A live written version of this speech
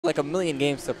like a million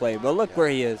games to play, but look where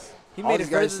he is. He made it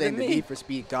further than the me. Need for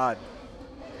Speed God.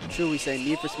 Truly saying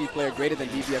Need for Speed player greater than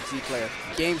DBFZ player.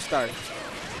 Game starts.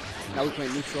 Now we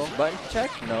playing neutral. Button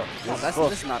check? No. This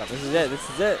is not a. This is it. This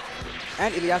is it.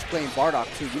 And Ilyas playing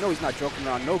Bardock too. You know he's not joking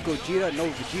around. No Gogeta, no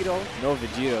Vegito. No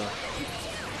Vegito.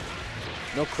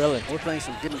 No Krillin. We're playing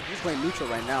some good. He's playing neutral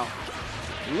right now.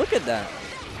 Look at that.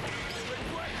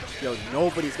 Yo,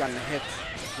 nobody's gotten a hit.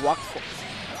 Walk.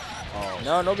 Oh.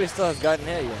 No, nobody still has gotten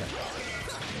hit yet.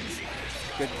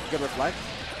 Good reflect.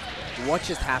 What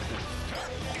just happened?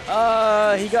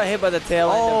 He got hit by the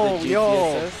tail end of the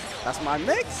GT assist. That's my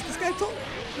mix. This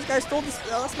guy stole this.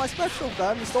 That's my special,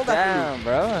 fam. He stole that from me. Damn,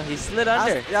 bro. He slid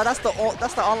under. Yeah, that's the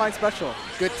online special.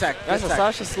 Good tech. That's a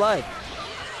Sasha slide.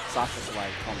 Sasha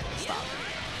slide. Come on, stop.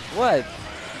 What?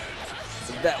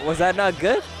 Was that not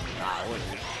good? Nah, it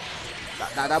wasn't.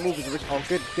 That move is rich. Oh,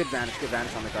 good vanish. Good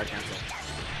vanish on the guard cancel.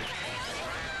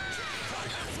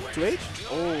 2H?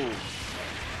 Oh.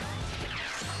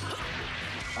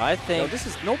 I think. Yo,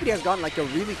 nobody has gotten like a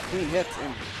really clean hit.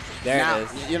 And there now,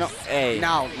 it is. You know, hey.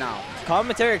 Now.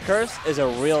 Commentary curse is a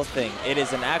real thing. It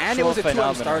is an actual phenomenon. And it was a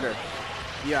 2M starter.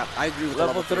 Yeah, I agree with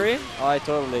level 3? Oh, I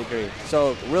totally agree.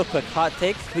 So, real quick, hot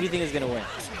take. Who do you think is going to win?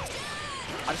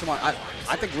 I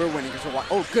think we're winning because we're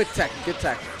watching. Oh, good tech.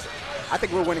 I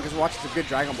think we're winning because we're watching some good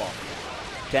Dragon Ball.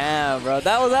 Damn, bro.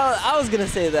 I was going to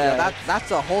say that. Yeah,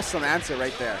 that's a wholesome answer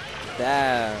right there.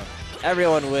 Damn.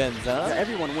 Everyone wins, huh? Yeah,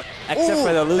 everyone wins. Except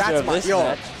for the loser of this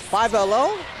match.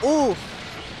 5LO? Ooh.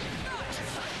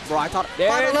 Bro, I thought.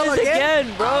 There it is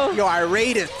again, bro. Yo, I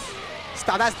rate it.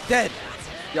 Stop, that's dead.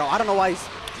 Yo, I don't know why he's.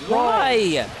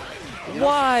 Why?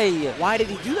 Why? Why did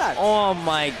he do that? Oh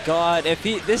my god. If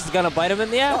this is going to bite him in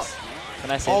the ass.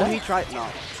 Can I say that? Oh, he tried. No.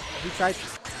 He tried.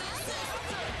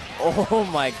 Oh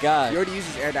my god. He already used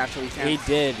his air dash, so he can't. He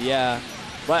did, yeah.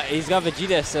 But he's got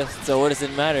Vegeta assist, so what does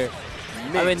it matter?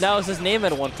 Mix. I mean, that was his name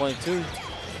at one point, too.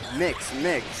 Mix.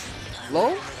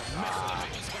 Low?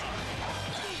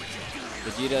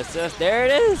 Vegeta assist. There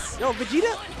it is. Yo,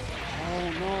 Vegeta.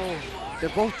 Oh, no. They're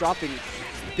both dropping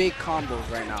big combos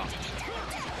right now.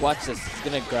 Watch this. He's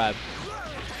going to grab.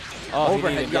 Oh,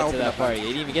 overhead. He didn't even get to that part yet. He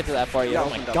didn't even get to that part yet. Oh,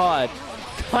 my God.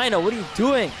 Kaiina, what are you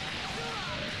doing?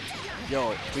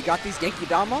 Yo, we got these Genki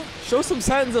Dama. Show some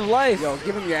signs of life. Yo,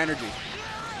 give him your energy.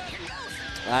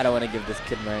 I don't want to give this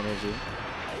kid my energy.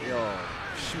 Yo,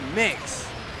 Schmix.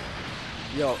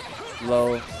 Yo.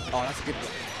 Low. Oh, that's a good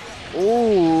one.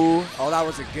 Ooh. Oh, that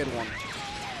was a good one.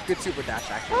 Good super dash,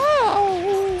 actually.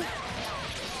 Oh.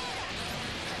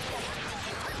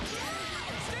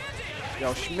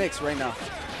 Yo, Schmix right now.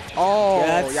 Oh,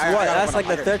 yeah, that's like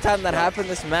the third time that happened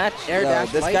this match. Air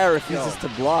dash. This guy refuses to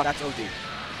block. That's OD.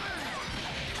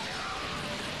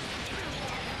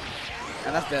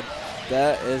 And that's dead.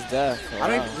 That is death. Wow. I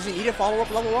don't even, does he need a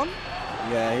follow-up level 1?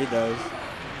 Yeah, he does.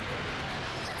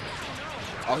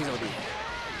 Oh, he's OD.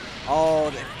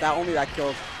 Oh, that only that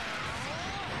killed.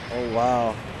 Oh,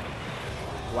 wow.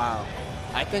 Wow.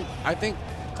 I think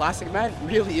ClassicMan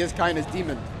really is Kaina's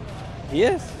demon. He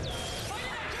is.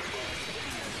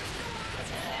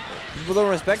 People don't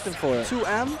respect him for it.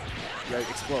 2M? Yeah,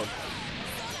 explode.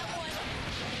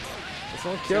 It's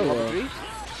not kill, level 3?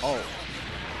 Oh.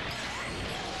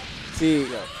 See, you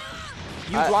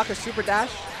block a super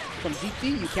dash from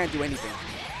DT, you can't do anything.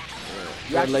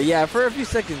 Yeah, for a few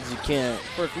seconds you can't.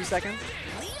 For a few seconds?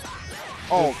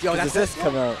 Oh, yo, that's this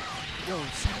come out. Yo,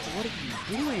 Santa, what are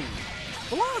you doing?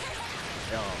 Block!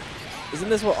 Yo. Isn't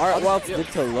this what Art Wilds did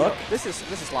to Look? This is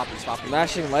sloppy.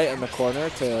 Mashing light in the corner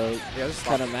to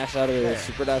kind of mash out of the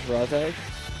super dash raw tag.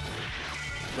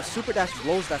 The super dash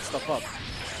blows that stuff up.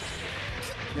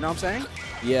 You know what I'm saying?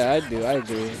 Yeah, I do. I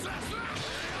agree.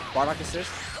 Bardock assist.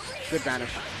 Good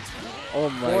vanish. Oh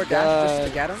my god. 4 dash just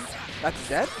to get him. That's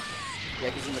dead? Yeah,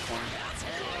 he's in the corner.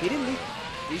 He didn't leave.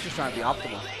 He's just trying to be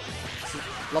optimal.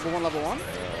 Level 1.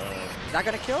 Is that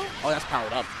gonna kill? Oh, that's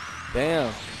powered up.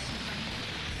 Damn.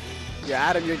 Yeah,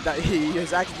 Adam, you're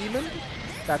Zach's demon?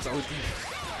 That's OD.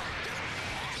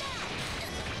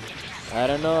 I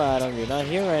don't know, Adam. You're not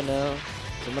here right now.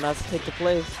 Someone has to take the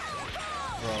place.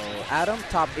 Bro, Adam,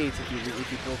 top 8 if you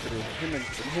go through.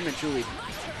 Him and Julie.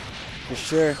 For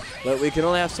sure. But we can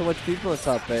only have so much people in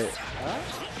top 8.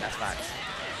 That's facts.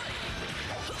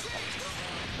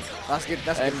 That's good.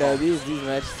 And these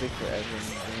matches take forever.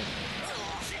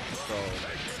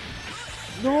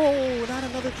 No, not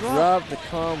another drop. Drop the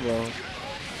combo.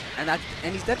 And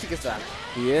he's dead because of that.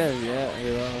 He is, yeah,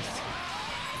 he lost.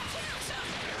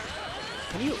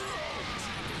 Can you?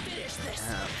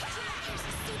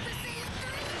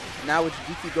 Now with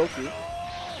GT Goku.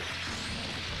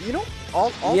 You know,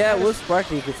 all yeah, with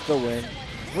Sparky, he could still win.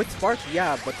 With Sparks,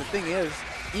 yeah, but the thing is,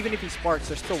 even if he Sparks,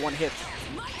 there's still one hit.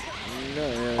 No.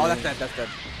 Oh, that's dead. That's dead.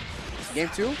 Game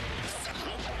 2?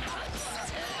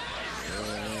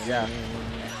 Yeah.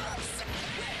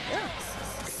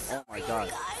 Oh my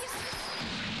god.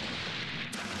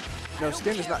 No,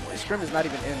 Scrim is not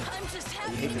even in.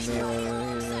 You hate to see it.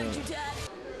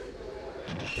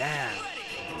 Damn.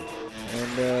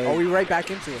 And oh, we right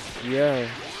back into it. yeah.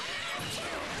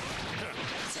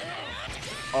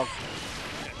 Oh.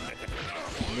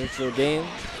 Neutral game.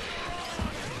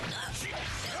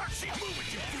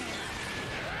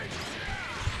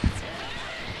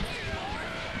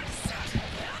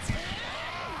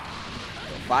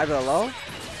 Five at a low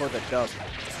for the dub.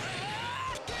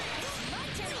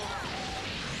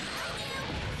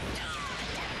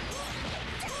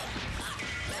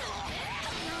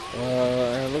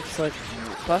 It looks like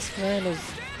ClassicMan is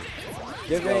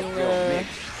giving.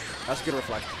 That's good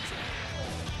reflect.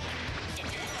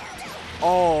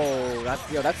 Oh,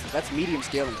 that's medium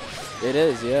scaling. It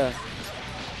is, yeah.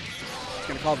 It's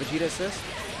gonna call Vegeta assist.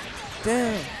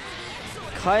 Damn.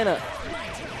 Kaiina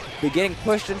be getting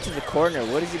pushed into the corner.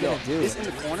 What is he gonna do? This in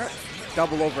the corner,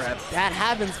 double overhead. That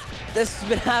happens. This has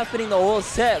been happening the whole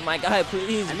set. My guy,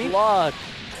 please block.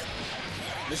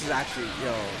 This is actually,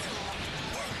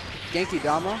 Genki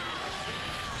Dama.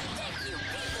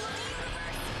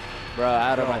 Bro,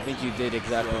 Adam, I think you did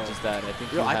exactly just that. I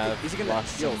think you have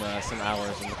lost some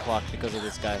hours on the clock because of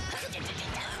this guy.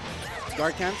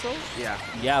 Guard cancel? Yeah.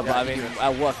 Yeah, but I mean,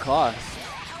 at what cost?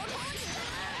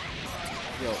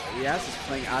 Yo, Yas is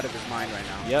playing out of his mind right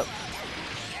now. Yep.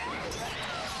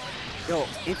 Yo,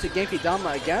 into Genki Dama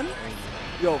again?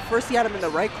 Yo, first he had him in the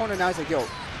right corner, now he's like, yo,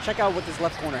 check out what this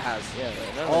left corner has. Yeah,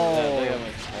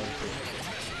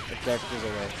 the character's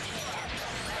away.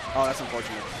 Oh, that's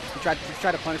unfortunate. He tried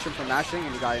to punish him for mashing,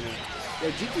 and he got in. Yo,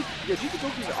 GT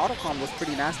Toki's auto combo was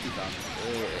pretty nasty, though.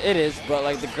 It is, but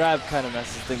like the grab kind of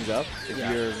messes things up if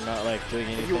you're not like doing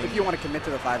anything. If you want to commit to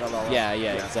the 5LL. Yeah,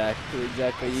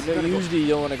 exactly. You know, usually you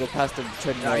don't want to go past the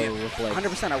treadmill with like.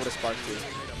 100% I would have sparked too.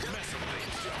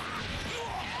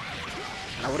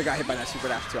 And I would have got hit by that super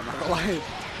dash too. I'm not gonna lie.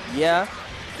 Yeah.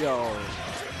 Yo.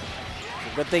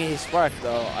 Good thing he sparked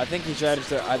though. I think he tried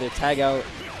to either tag out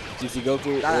GT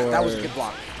Goku or. That was a good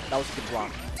block. That was a good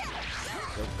block.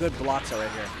 Yo, good blocks are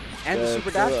right here. And the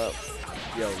super dash.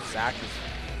 Yo, Zach is.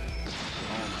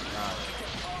 Oh my god.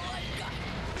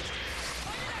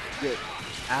 Good.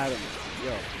 Adam.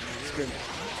 Yo. Scrim.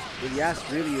 Yas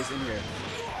really is in here.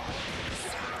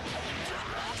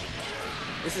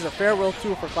 This is a farewell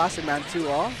tour for ClassicMan 2,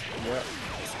 huh? Yeah.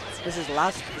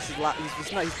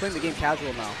 He's playing the game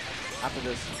casual now. After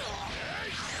this.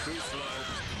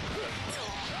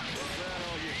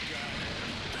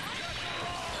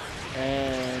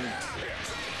 And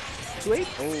 2-8?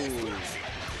 Oh.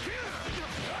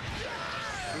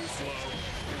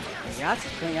 Yas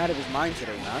is playing out of his mind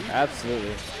today, man.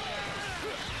 absolutely.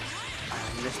 I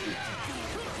missed it.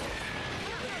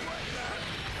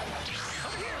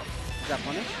 Is that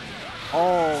punish?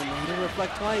 Oh, no, he didn't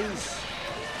reflect twice.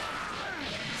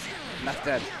 And that's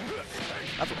dead.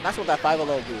 That's what that 5-0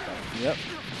 do, though. Yep.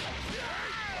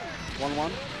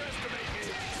 1-1.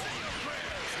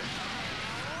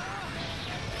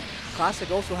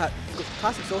 Classic's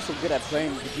also good at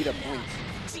playing Vegeta points.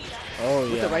 Oh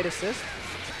With the right assist.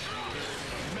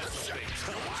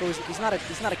 So he's not a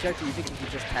character you think you can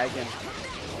just tag in.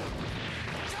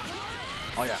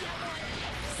 Oh yeah.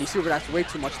 He super dashed way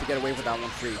too much to get away with that one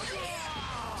free.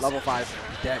 Level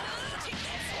 5, dead.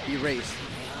 Erased.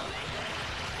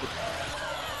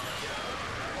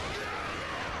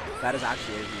 That is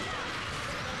actually AV.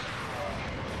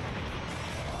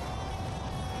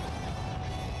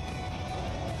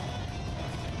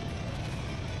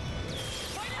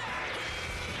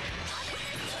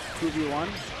 $2v1.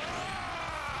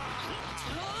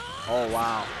 Oh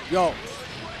wow. Yo.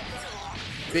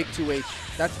 Big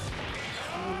 2H. That's.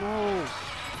 Oh no.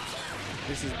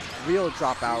 This is real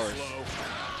drop hours.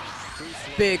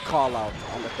 Big call out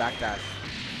on the back dash.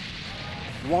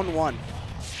 1-1.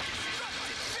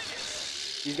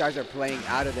 These guys are playing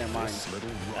out of their minds.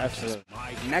 Absolutely.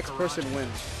 Next person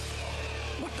wins.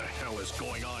 What the hell is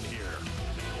going on here?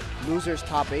 Losers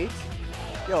top 8.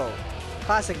 Yo,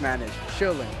 ClassicMan is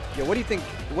chilling. Yo, what do you think?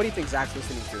 What do you think Zach's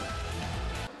listening to?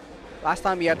 Last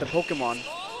time he had the Pokemon.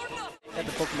 He had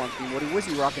the Pokemon theme. What is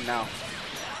he rocking now?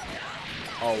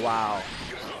 Oh wow.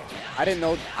 I didn't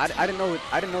know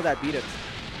that beat it.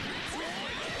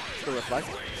 The reflect.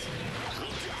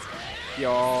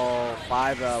 Yo,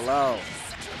 5LO.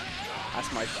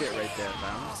 That's my shit right there,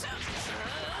 man.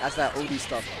 That's that OD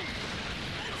stuff.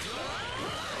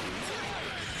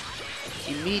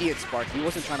 immediate spark. He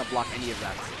wasn't trying to block any of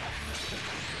that.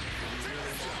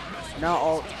 Now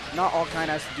all Kaiina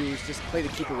has to do is just play the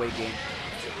keep away game.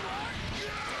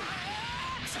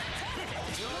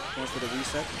 Goes for the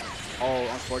reset. Oh,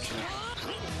 unfortunate.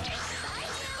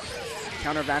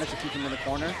 Counter advantage to keep him in the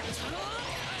corner.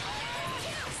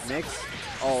 Mix.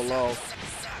 Oh, low.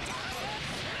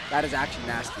 That is actually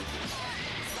nasty.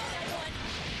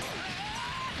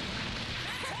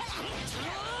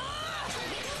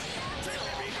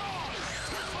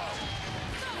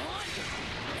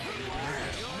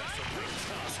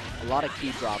 A lot of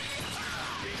key drops.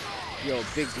 Yo,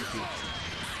 big DP.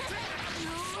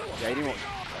 Yeah, he didn't want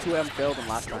 2M failed him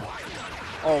last time.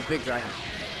 Oh, big dragon.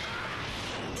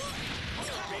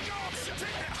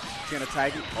 He's gonna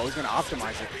tag it. Oh, he's gonna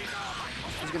optimize it.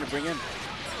 He's gonna bring in.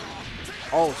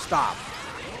 Oh, stop.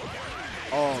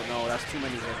 Oh no, that's too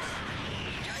many hits.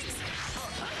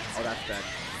 Oh, that's bad.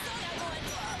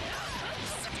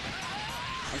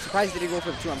 I'm surprised he didn't go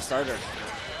for the 2M starter.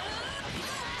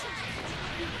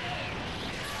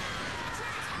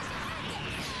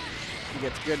 He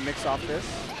gets good mix off this.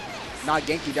 Not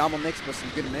Genki Dama mix, but some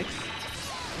good mix.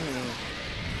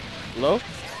 Low?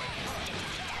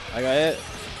 I got it.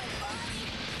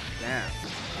 Damn.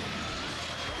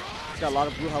 He's got a lot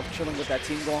of blue health chilling with that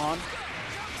team Gohan.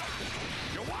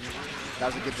 That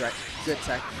was a good tech.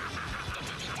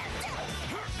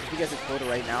 If he gets his quota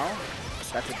right now,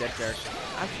 that's a dead character.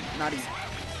 Actually, not even.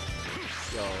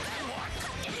 Yo.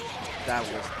 That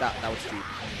was deep.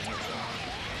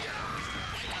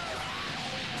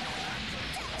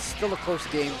 Still a close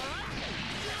game.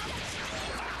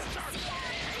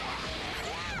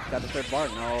 Got the third bar?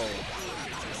 No.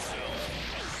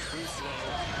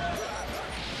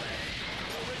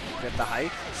 Get the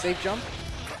height. Safe jump.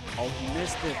 Oh, he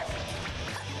missed it.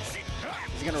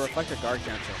 He's gonna reflect a guard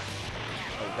cancel.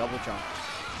 Oh, double jump.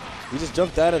 We just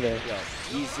jumped out of there. Yo,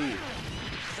 easy.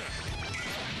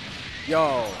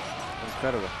 Yo.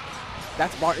 Incredible.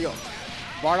 That's Yo.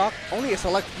 Bardock, only a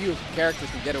select few characters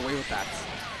can get away with that.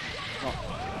 No.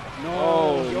 No.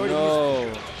 Oh,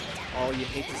 no. Oh, you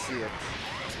hate to see it.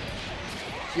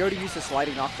 He already used a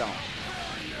sliding knockdown.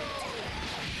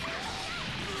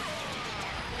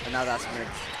 And now that's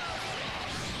mixed.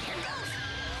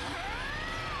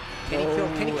 Can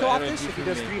he kill off this if he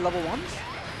does 3 level 1s?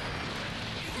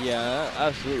 Yeah,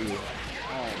 absolutely.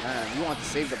 Oh man, you want to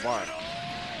save the bar.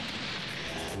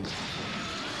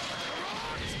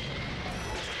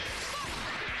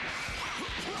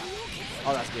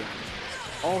 Oh, that's good.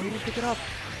 Oh, he didn't pick it up.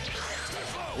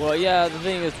 Well, yeah, the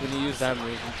thing is, when you use that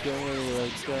move, you don't really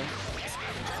like you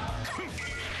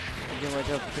get much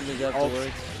opportunity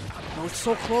afterwards. No, it's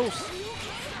so close.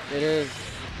 It is.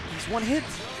 He's one hit.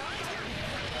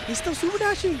 He's still super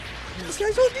dashing. This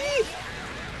guy's OD.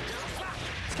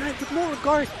 This guy with more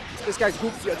guard. This guy's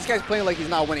playing like he's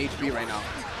not 1 HP right now.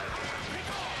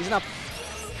 He's not.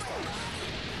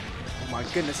 Oh my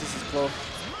goodness, this is close.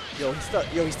 Yo,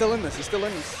 he's still in this. He's still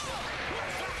in this.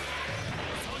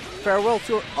 Farewell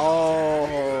to.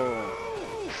 Oh,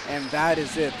 and that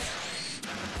is it.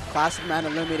 ClassicMan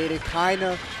eliminated.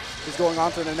 Kaiina is going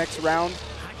on to the next round.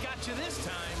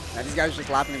 And these guys are just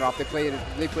laughing it off. They play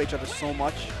each other so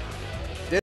much.